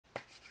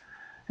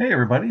Hey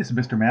everybody, it's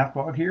Mr.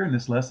 Mathblog here, and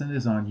this lesson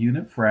is on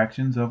unit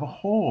fractions of a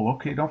whole.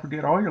 Okay, don't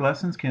forget all your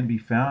lessons can be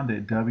found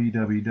at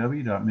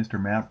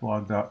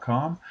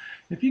www.mrmathblog.com.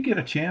 If you get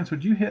a chance,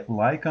 would you hit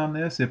like on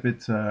this if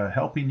it's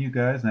helping you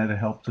guys, and that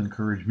helps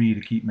encourage me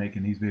to keep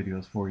making these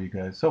videos for you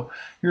guys. So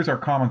here's our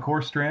Common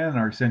Core strand, and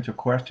our essential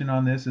question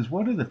on this is,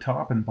 what do the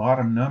top and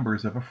bottom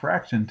numbers of a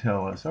fraction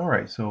tell us? All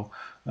right, so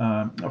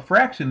a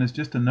fraction is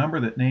just a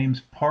number that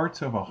names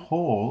parts of a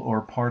whole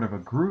or part of a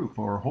group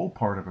or a whole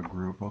part of a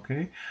group,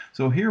 okay?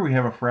 So here we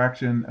have a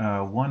fraction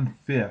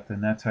 1/5,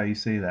 and that's how you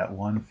say that,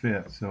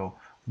 1/5. So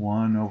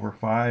 1 over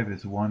 5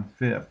 is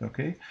 1/5,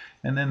 okay?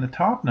 And then the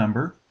top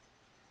number,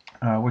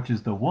 which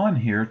is the 1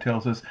 here,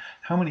 tells us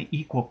how many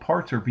equal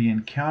parts are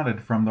being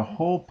counted from the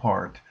whole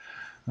part.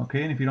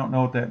 Okay, and if you don't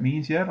know what that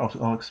means yet,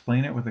 I'll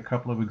explain it with a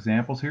couple of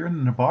examples here. And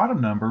then the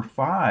bottom number,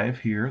 5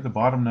 here, the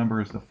bottom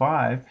number is the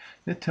 5.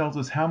 It tells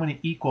us how many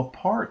equal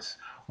parts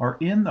are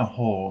in the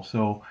whole.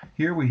 So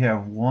here we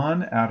have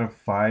 1 out of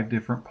 5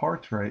 different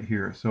parts right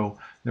here. So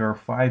there are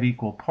 5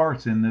 equal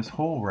parts in this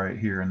whole right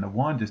here. And the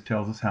 1 just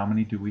tells us how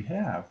many do we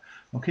have.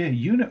 Okay, a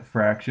unit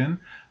fraction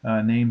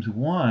names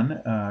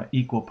one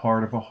equal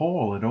part of a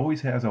whole. It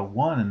always has a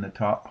 1 in the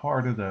top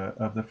part of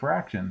the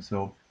fraction.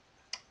 So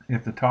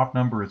if the top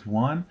number is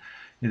 1,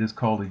 it is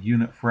called a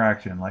unit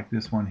fraction. Like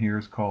this one here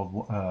is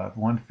called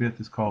 1/5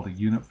 is called a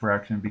unit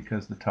fraction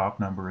because the top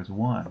number is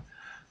 1.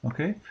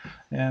 Okay,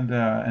 and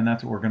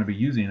that's what we're going to be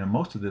using in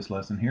most of this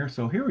lesson here.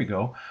 So here we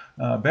go.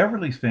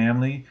 Beverly's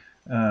family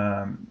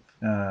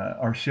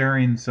are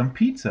sharing some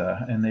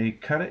pizza, and they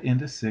cut it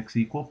into 6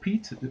 equal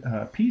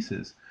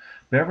pieces.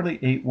 Beverly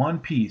ate 1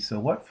 piece. So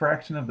what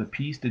fraction of the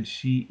piece did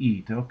she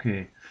eat?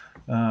 Okay,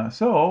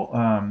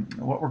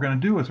 what we're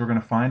going to do is we're going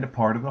to find a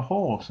part of the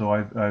whole. So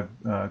I've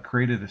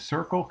created a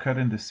circle cut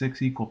into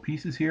 6 equal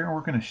pieces here, and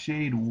we're going to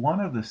shade one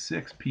of the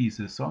 6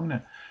 pieces. So I'm going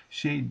to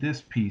shade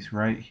this piece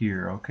right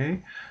here.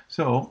 Okay,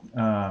 so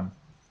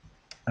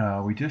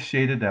we just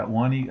shaded that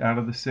one out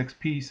of the 6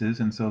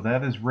 pieces, and so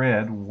that is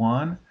red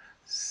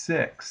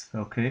 1/6.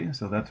 Okay,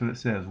 so that's what it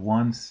says,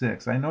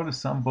 1/6. I notice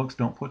some books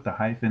don't put the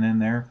hyphen in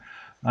there.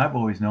 I've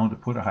always known to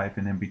put a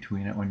hyphen in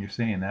between it when you're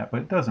saying that,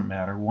 but it doesn't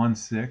matter.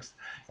 1/6,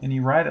 and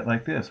you write it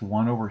like this,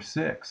 1 over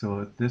 6.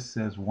 So this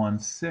says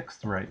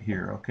 1/6 right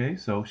here. Okay,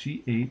 so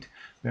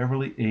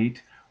Beverly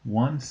ate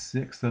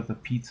 1/6 of the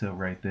pizza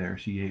right there.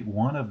 She ate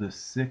one of the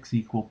 6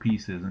 equal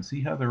pieces, and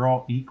see how they're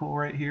all equal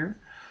right here?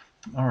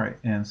 All right,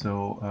 and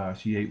so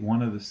she ate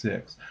one of the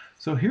 6.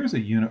 So here's a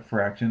unit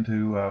fraction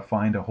to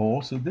find a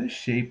whole. So this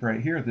shape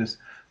right here,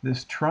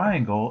 this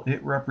triangle,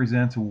 it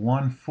represents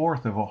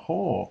 1/4 of a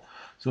whole.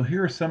 So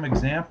here are some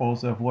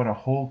examples of what a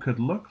whole could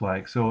look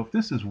like. So if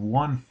this is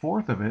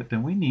 1/4 of it,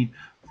 then we need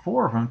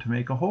 4 of them to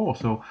make a whole.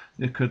 So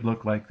it could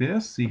look like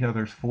this. See how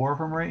there's 4 of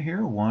them right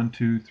here? 1,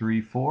 2,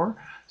 3, 4.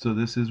 So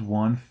this is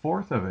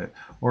 1/4 of it.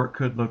 Or it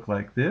could look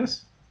like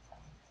this.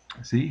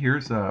 See,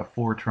 here's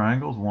 4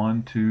 triangles,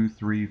 1, 2,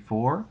 3,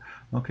 4.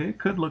 Okay, it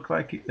could look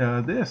like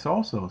this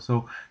also.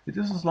 So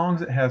just as long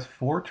as it has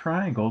 4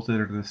 triangles that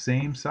are the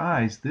same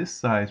size, this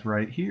size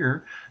right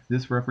here,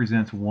 this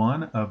represents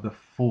one of the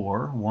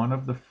four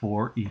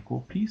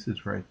equal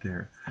pieces right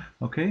there.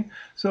 Okay,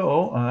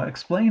 so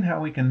explain how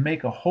we can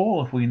make a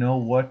whole if we know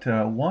what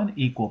one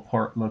equal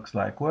part looks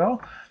like.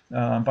 Well,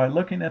 by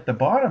looking at the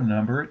bottom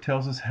number, it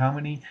tells us how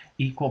many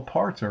equal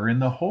parts are in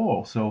the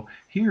whole. So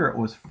here it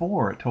was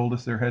 4. It told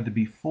us there had to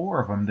be 4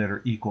 of them that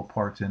are equal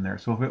parts in there.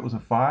 So if it was a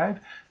 5,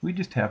 we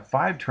just have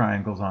 5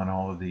 triangles on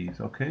all of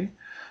these. Okay.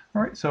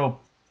 All right. So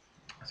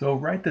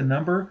write the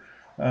number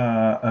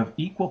of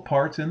equal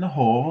parts in the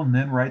whole, and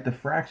then write the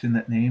fraction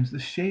that names the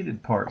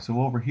shaded part.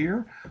 So over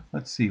here,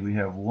 let's see, we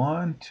have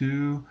 1,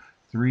 2,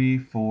 3,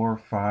 4,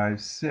 5,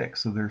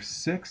 6. So there's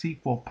 6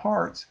 equal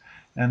parts.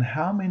 And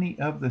how many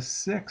of the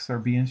 6 are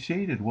being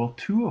shaded? Well,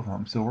 2 of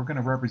them. So we're going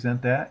to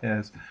represent that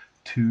as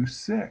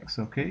 2/6.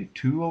 Okay,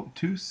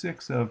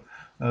 2/6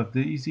 of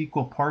these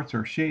equal parts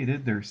are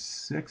shaded. There's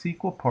 6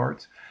 equal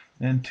parts,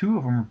 and 2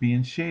 of them are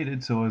being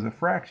shaded. So as a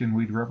fraction,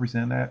 we'd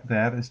represent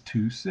that as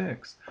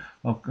 2/6.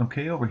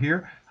 Okay, over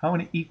here, how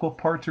many equal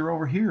parts are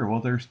over here?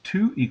 Well, there's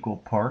 2 equal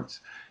parts.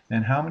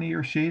 And how many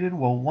are shaded?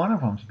 Well, one of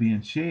them's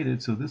being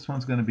shaded, so this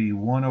one's going to be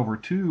 1 over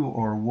 2,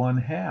 or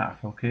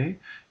 1/2. Okay,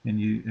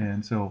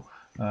 and so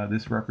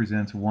this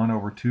represents 1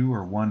 over 2,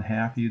 or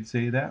 1/2. You'd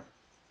say that.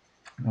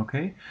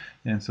 Okay,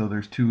 and so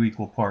there's 2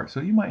 equal parts.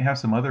 So you might have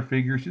some other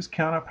figures. Just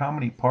count up how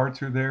many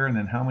parts are there, and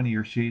then how many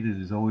are shaded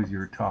is always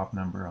your top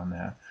number on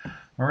that.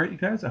 All right, you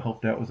guys, I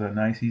hope that was a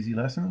nice, easy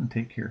lesson, and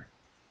take care.